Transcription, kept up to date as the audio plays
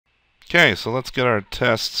Okay, so let's get our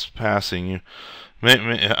tests passing.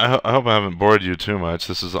 I hope I haven't bored you too much.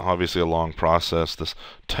 This is obviously a long process, this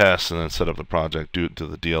test, and then set up the project, do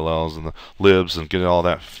the DLLs and the libs, and get all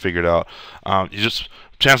that figured out.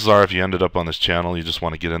 Chances are, if you ended up on this channel, you just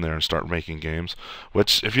want to get in there and start making games.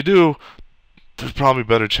 Which, if you do, there's probably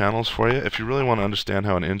better channels for you. If you really want to understand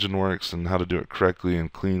how an engine works and how to do it correctly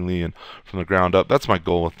and cleanly and from the ground up, that's my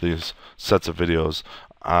goal with these sets of videos.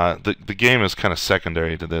 The game is kind of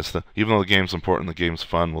secondary to this. Even though the game's important, the game's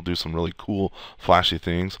fun, we'll do some really cool, flashy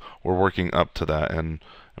things. We're working up to that, and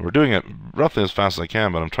we're doing it roughly as fast as I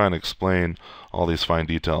can, but I'm trying to explain all these fine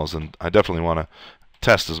details, and I definitely want to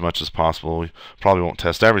test as much as possible. We probably won't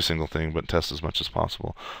test every single thing, but test as much as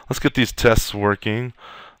possible. Let's get these tests working.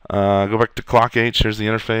 Go back to clock H. Here's the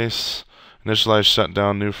interface. Initialize, shut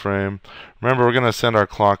down, new frame. Remember, we're going to send our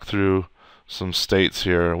clock through some states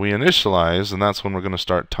here. We initialize, and that's when we're going to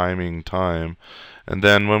start timing time. And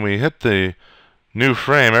then when we hit the new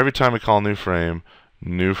frame, every time we call new frame,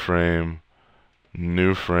 new frame,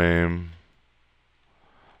 new frame,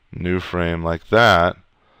 new frame, like that,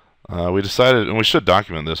 we decided, and we should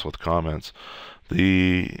document this with comments,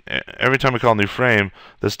 every time we call new frame,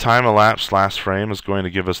 this time elapsed last frame is going to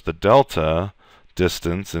give us the delta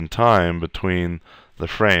distance in time between the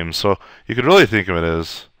frames. So you could really think of it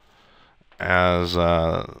as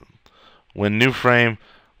when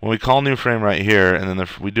we call new frame right here, and then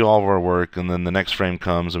we do all of our work, and then the next frame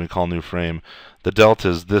comes and we call new frame, the delta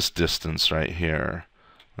is this distance right here.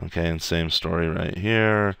 Okay, and same story right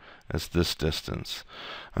here as this distance.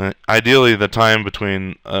 Ideally, the time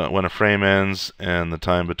between when a frame ends and the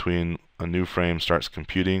time between a new frame starts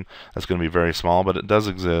computing, that's going to be very small, but it does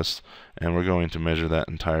exist, and we're going to measure that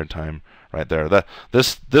entire time right there.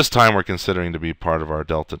 This time we're considering to be part of our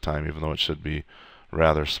delta time, even though it should be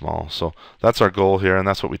rather small. So that's our goal here, and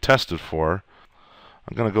that's what we tested for.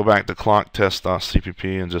 I'm going to go back to clock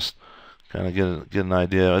test.cpp and just kind of get an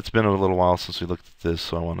idea. It's been a little while since we looked at this,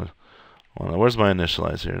 so I want to where's my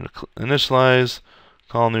initialize here? Initialize,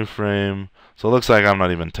 call new frame. So it looks like I'm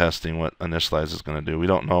not even testing what initialize is going to do. We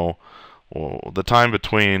don't know. Well, the time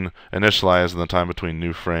between initialize and the time between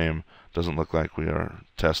new frame doesn't look like we are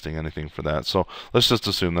testing anything for that. So let's just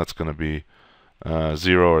assume that's going to be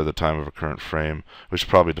 0 or the time of a current frame. We should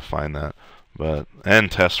probably define that, and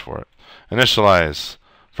test for it. Initialize.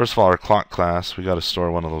 First of all, our clock class, we got to store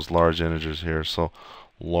one of those large integers here. So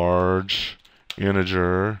large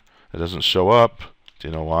integer. It doesn't show up. Do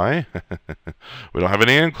you know why? We don't have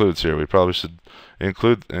any includes here. We probably should do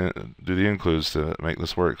the includes to make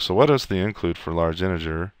this work. So what is the include for large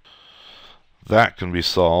integer? That can be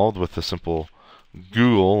solved with the simple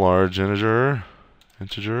Google large integer,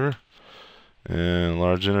 and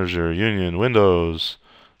large integer union Windows.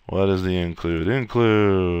 What is the include?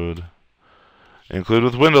 Include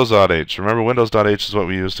with Windows.h. Remember, Windows.h is what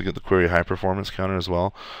we use to get the query high performance counter as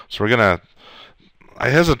well. So we're gonna. I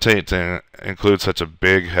hesitate to include such a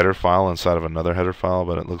big header file inside of another header file,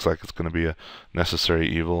 but it looks like it's going to be a necessary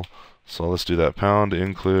evil. So let's do that. Pound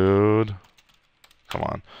include. Come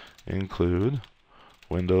on. Include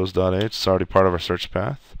Windows.h. It's already part of our search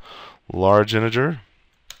path. Large integer.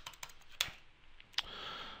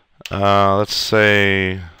 Let's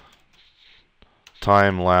say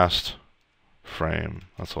time last frame.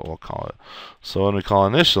 That's what we'll call it. So when we call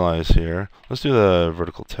initialize here, let's do the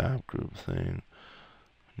vertical tab group thing.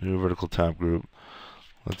 New vertical tab group.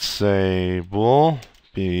 Let's say bool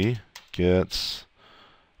b gets.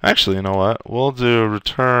 Actually, you know what? We'll do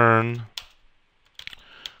return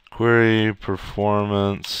query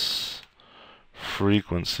performance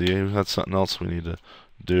frequency. That's something else we need to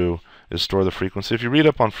do, is store the frequency. If you read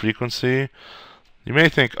up on frequency, you may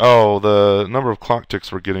think, oh, the number of clock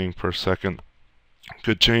ticks we're getting per second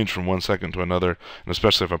could change from 1 second to another, and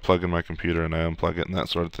especially if I plug in my computer and I unplug it and that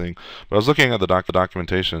sort of thing. But I was looking at the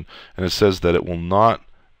documentation, and it says that it will not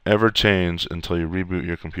ever change until you reboot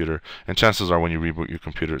your computer. And chances are when you reboot your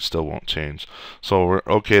computer, it still won't change. So we're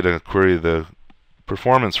okay to query the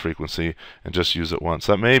performance frequency and just use it once.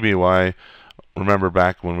 That may be why, remember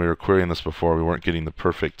back when we were querying this before, we weren't getting the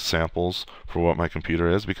perfect samples for what my computer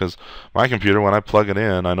is, because my computer, when I plug it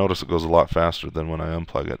in, I notice it goes a lot faster than when I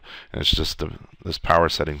unplug it, and it's just this power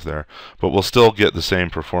settings there. But we'll still get the same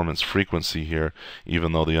performance frequency here,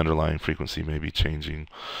 even though the underlying frequency may be changing.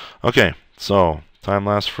 Okay, so time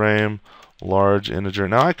last frame, large integer.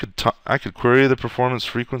 Now I could query the performance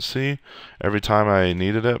frequency every time I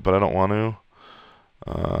needed it, but I don't want to.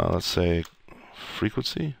 Let's say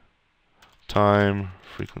frequency. Time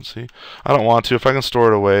frequency. I don't want to. If I can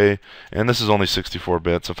store it away, and this is only 64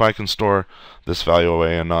 bits, if I can store this value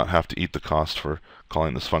away and not have to eat the cost for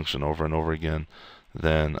calling this function over and over again,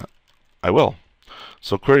 then I will.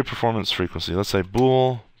 So query performance frequency. Let's say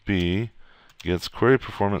bool b gets query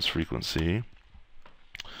performance frequency,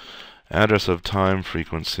 address of time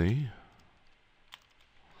frequency.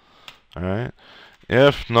 Alright.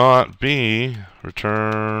 If not b,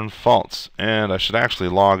 return false. And I should actually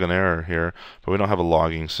log an error here, but we don't have a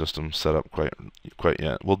logging system set up quite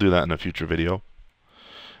yet. We'll do that in a future video.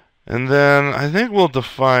 And then I think we'll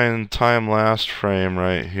define time last frame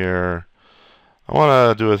right here. I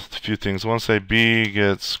want to do a few things. I want to say b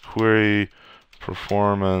gets query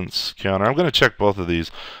performance counter. I'm going to check both of these.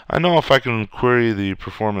 I know if I can query the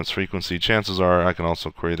performance frequency, chances are I can also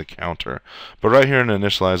query the counter. But right here in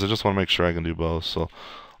initialize, I just want to make sure I can do both. So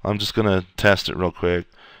I'm just going to test it real quick.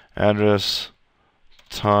 Address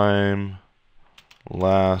time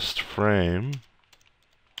last frame.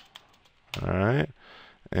 Alright.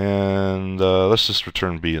 And let's just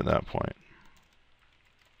return b at that point.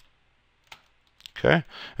 Okay.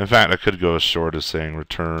 In fact, I could go as short as saying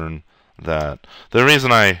return that. The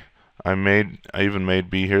reason I even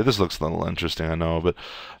made b here, this looks a little interesting, I know, but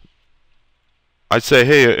I'd say,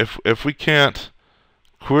 hey, if we can't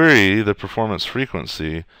query the performance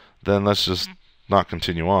frequency, then let's just not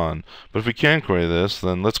continue on. But if we can query this,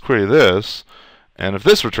 then let's query this, and if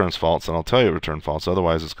this returns false, then I'll tell you return false,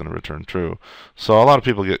 otherwise it's going to return true. So a lot of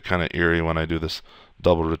people get kind of eerie when I do this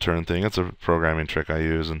double return thing. It's a programming trick I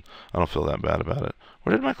use, and I don't feel that bad about it.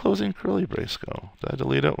 Where did my closing curly brace go? Did I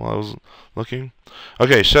delete it while I was looking?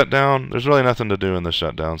 Okay, shutdown. There's really nothing to do in the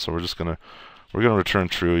shutdown, so we're gonna return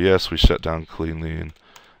true. Yes, we shut down cleanly, and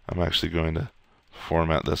I'm actually going to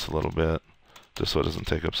format this a little bit just so it doesn't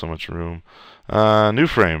take up so much room. New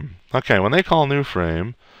frame. Okay, when they call new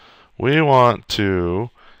frame, we want to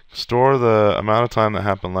store the amount of time that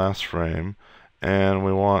happened last frame, and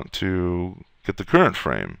we want to get the current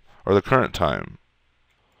frame, or the current time.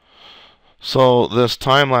 So this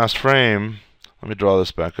time last frame, let me draw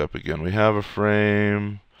this back up again. We have a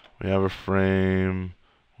frame, we have a frame,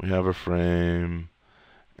 we have a frame,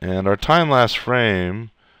 and our time last frame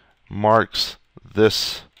marks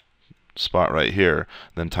this spot right here.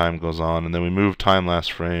 Then time goes on, and then we move time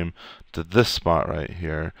last frame to this spot right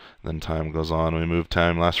here. Then time goes on, and we move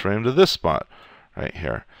time last frame to this spot right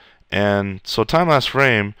here. And so time last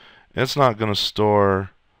frame, it's not going to store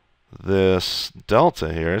this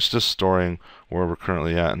delta here. It's just storing where we're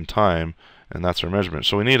currently at in time, and that's our measurement.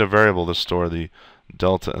 So we need a variable to store the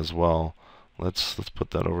delta as well. Let's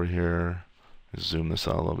put that over here. Zoom this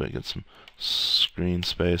out a little bit, get some screen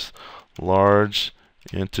space. Large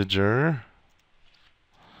integer.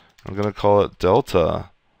 I'm going to call it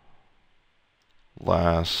delta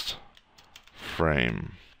last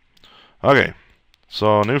frame. Okay,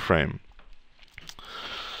 so new frame.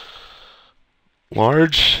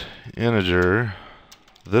 Large integer,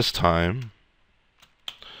 this time,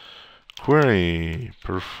 query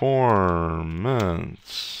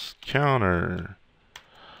performance counter,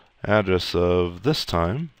 address of this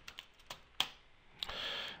time,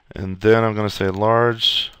 and then I'm going to say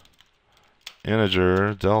large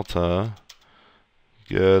integer delta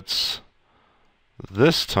gets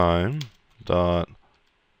this time dot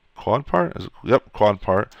quad part, yep, quad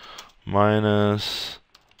part, minus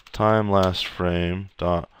time last frame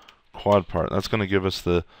dot quad part. That's going to give us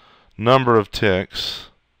the number of ticks.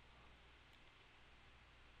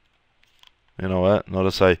 You know what?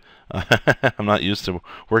 Notice I'm not used to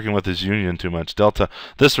working with this union too much. Delta.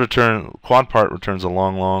 This quad part returns a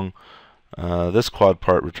long. This quad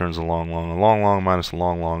part returns a long. A long minus a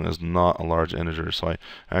long is not a large integer, so I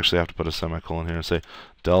actually have to put a semicolon here and say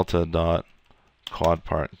delta dot quad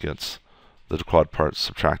part gets the quad part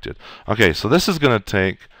subtracted. Okay, so this is going to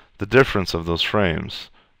take the difference of those frames.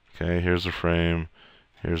 Okay, here's a frame,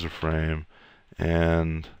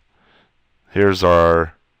 and here's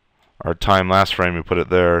our time last frame. We put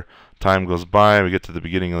it there. Time goes by, we get to the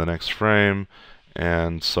beginning of the next frame,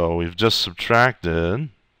 and so we've just subtracted.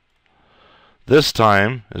 This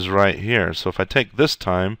time is right here. So if I take this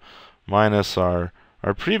time minus our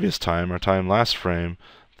previous time, our time last frame,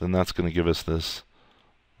 then that's going to give us this.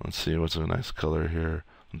 Let's see, what's a nice color here?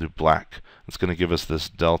 We'll do black. It's going to give us this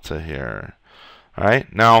delta here.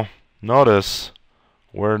 Alright, now notice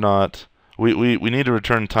we're not, we need to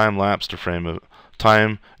return time lapsed to frame,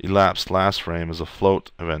 time elapsed last frame as a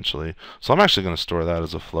float eventually. So I'm actually going to store that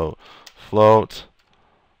as a float. Float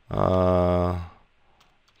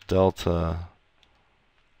delta,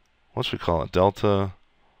 what should we call it? Delta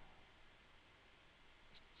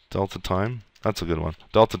time? That's a good one.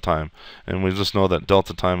 Delta time. And we just know that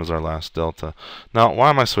delta time is our last delta. Now, why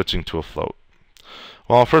am I switching to a float?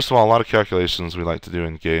 Well, first of all, a lot of calculations we like to do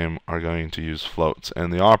in game are going to use floats.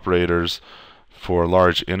 And the operators for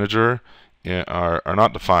large integer are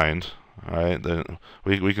not defined. All right,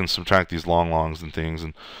 we can subtract these longs and things,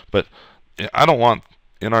 but I don't want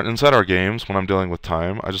inside our games when I'm dealing with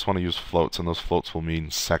time. I just want to use floats, and those floats will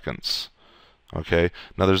mean seconds. Okay,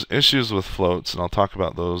 now there's issues with floats, and I'll talk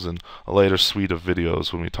about those in a later suite of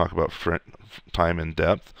videos when we talk about time in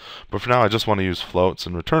depth. But for now, I just want to use floats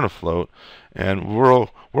and return a float, and we're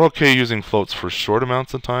okay using floats for short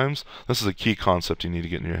amounts of times. This is a key concept you need to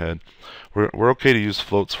get in your head. We're okay to use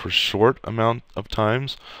floats for short amount of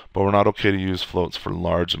times, but we're not okay to use floats for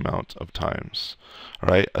large amount of times. All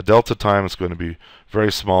right, a delta time is going to be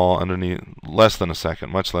very small, underneath less than a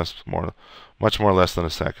second, much more less than a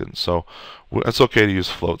second. So it's okay to use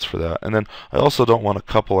floats for that. And then I also don't want to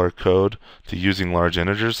couple our code to using large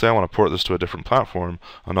integers. Say I want to port this to a different platform,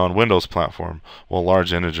 a non-Windows platform. Well,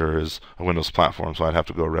 large integer is a Windows platform, so I'd have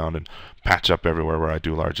to go around and patch up everywhere where I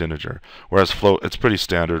do large integer. Whereas float, it's pretty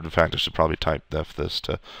standard. In fact, I should probably type def this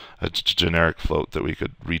to a generic float that we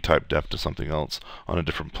could retype def to something else on a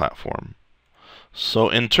different platform. So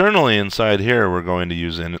internally inside here, we're going to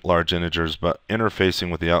use large integers, but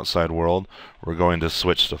interfacing with the outside world, we're going to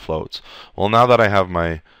switch to floats. Well, now that I have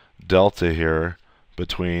my delta here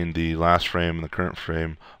between the last frame and the current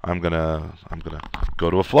frame, I'm gonna go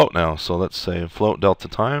to a float now. So let's say float delta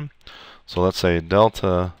time. So let's say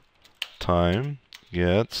delta time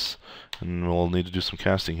gets, and we'll need to do some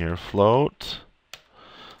casting here. Float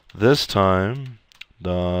this time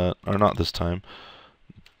dot, or not this time,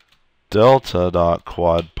 delta dot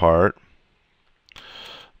quad part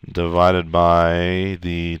divided by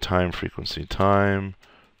the time frequency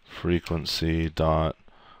dot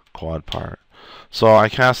quad part. So I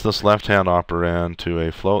cast this left-hand operand to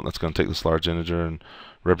a float. That's going to take this large integer and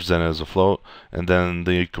represent it as a float, and then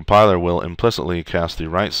the compiler will implicitly cast the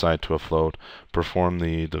right side to a float, perform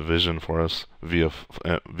the division for us via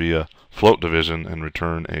float division, and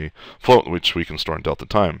return a float which we can store in delta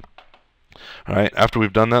time. Alright, after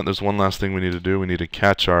we've done that, there's one last thing we need to do. We need to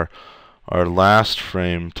catch our last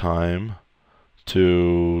frame time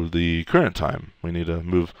to the current time. We need to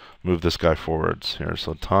move this guy forwards here.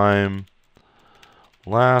 So time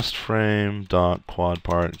last frame dot quad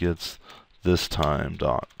part gets this time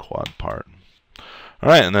dot quad part.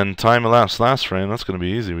 Alright, and then time elapsed last frame, that's going to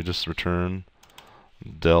be easy. We just return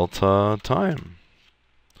delta time.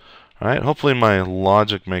 Alright, hopefully my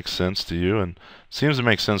logic makes sense to you, and seems to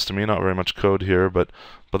make sense to me. Not very much code here, but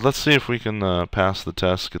let's see if we can pass the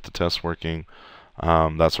test, get the test working,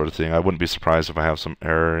 that sort of thing. I wouldn't be surprised if I have some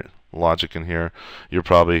error logic in here. You're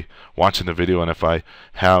probably watching the video, and if I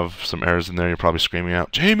have some errors in there, you're probably screaming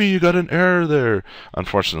out, "Jamie, you got an error there!"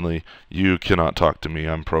 Unfortunately, you cannot talk to me.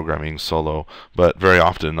 I'm programming solo, but very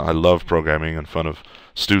often I love programming in front of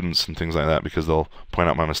students and things like that because they'll point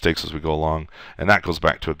out my mistakes as we go along, and that goes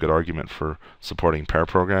back to a good argument for supporting pair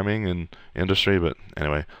programming in industry. But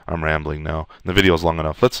anyway, I'm rambling now. The video is long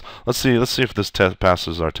enough. Let's see if this test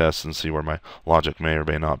passes our test and see where my logic may or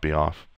may not be off.